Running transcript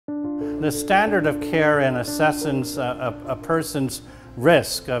The standard of care in assessing a person's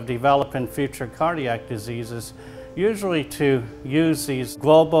risk of developing future cardiac diseases usually to use these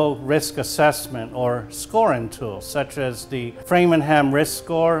global risk assessment or scoring tools, such as the Framingham risk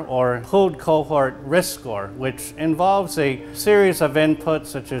score or pooled cohort risk score, which involves a series of inputs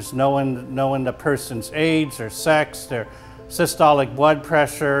such as knowing the person's age, their sex, their systolic blood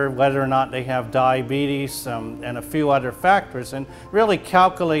pressure, whether or not they have diabetes, and a few other factors, and really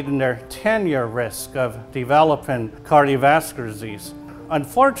calculating their 10-year risk of developing cardiovascular disease.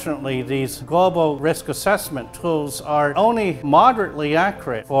 Unfortunately, these global risk assessment tools are only moderately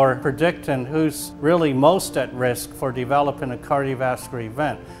accurate for predicting who's really most at risk for developing a cardiovascular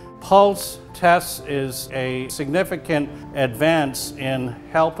event. PULS test is a significant advance in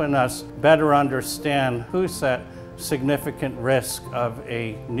helping us better understand who's at significant risk of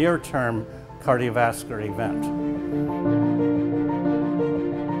a near-term cardiovascular event.